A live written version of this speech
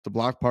The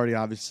block party,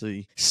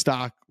 obviously,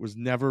 stock was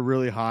never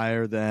really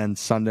higher than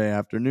Sunday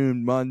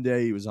afternoon.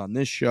 Monday, he was on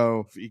this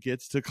show. He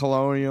gets to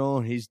Colonial.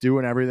 He's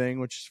doing everything,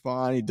 which is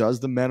fine. He does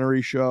the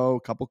Menery show.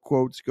 A couple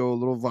quotes go a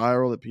little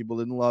viral that people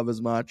didn't love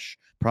as much.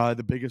 Probably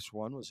the biggest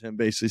one was him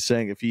basically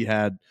saying if he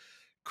had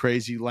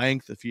crazy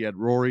length, if he had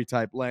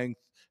Rory-type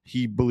length,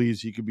 he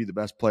believes he could be the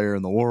best player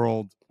in the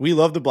world. We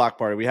love the block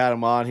party. We had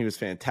him on. He was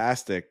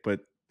fantastic.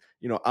 But,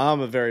 you know,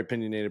 I'm a very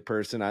opinionated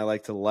person. I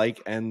like to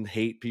and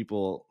hate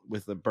people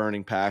with a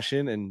burning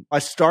passion. And I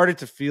started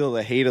to feel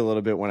the hate a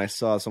little bit when I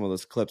saw some of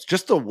those clips.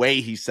 Just the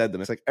way he said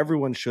them. It's like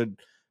everyone should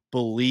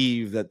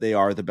believe that they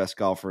are the best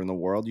golfer in the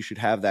world. You should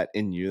have that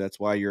in you. That's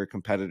why you're a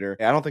competitor.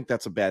 I don't think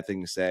that's a bad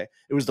thing to say.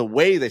 It was the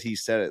way that he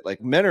said it. Like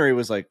Menery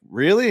was like,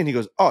 really? And he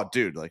goes, oh,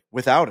 dude, like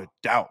without a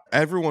doubt.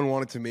 Everyone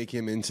wanted to make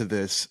him into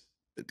this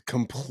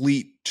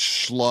complete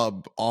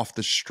schlub off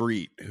the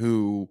street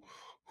who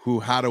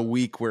had a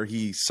week where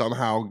he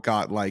somehow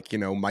got like, you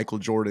know, Michael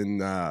Jordan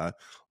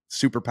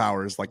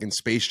superpowers like in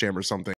Space Jam or something.